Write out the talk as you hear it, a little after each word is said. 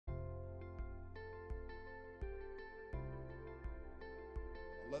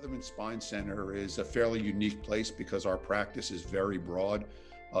Leatherman Spine Center is a fairly unique place because our practice is very broad.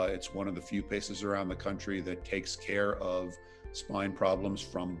 It's one of the few places around the country that takes care of spine problems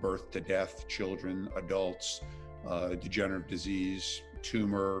from birth to death, children, adults, degenerative disease,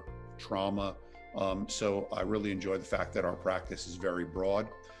 tumor, trauma. So I really enjoy the fact that our practice is very broad.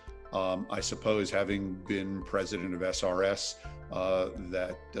 I suppose, having been president of SRS,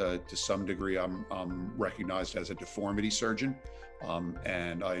 that to some degree I'm recognized as a deformity surgeon,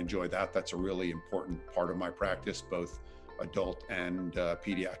 and I enjoy that. That's a really important part of my practice, both adult and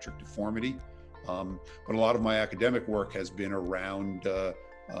pediatric deformity. But a lot of my academic work has been around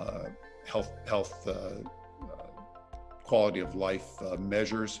health quality of life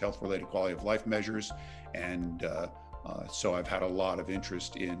measures, health-related quality of life measures, and so I've had a lot of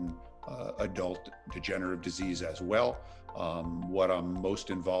interest in adult degenerative disease as well. What I'm most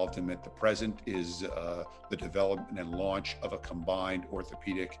involved in at the present is the development and launch of a combined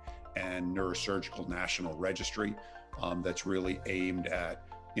orthopedic and neurosurgical national registry that's really aimed at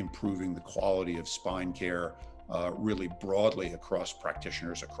improving the quality of spine care really broadly across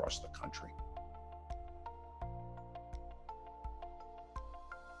practitioners across the country.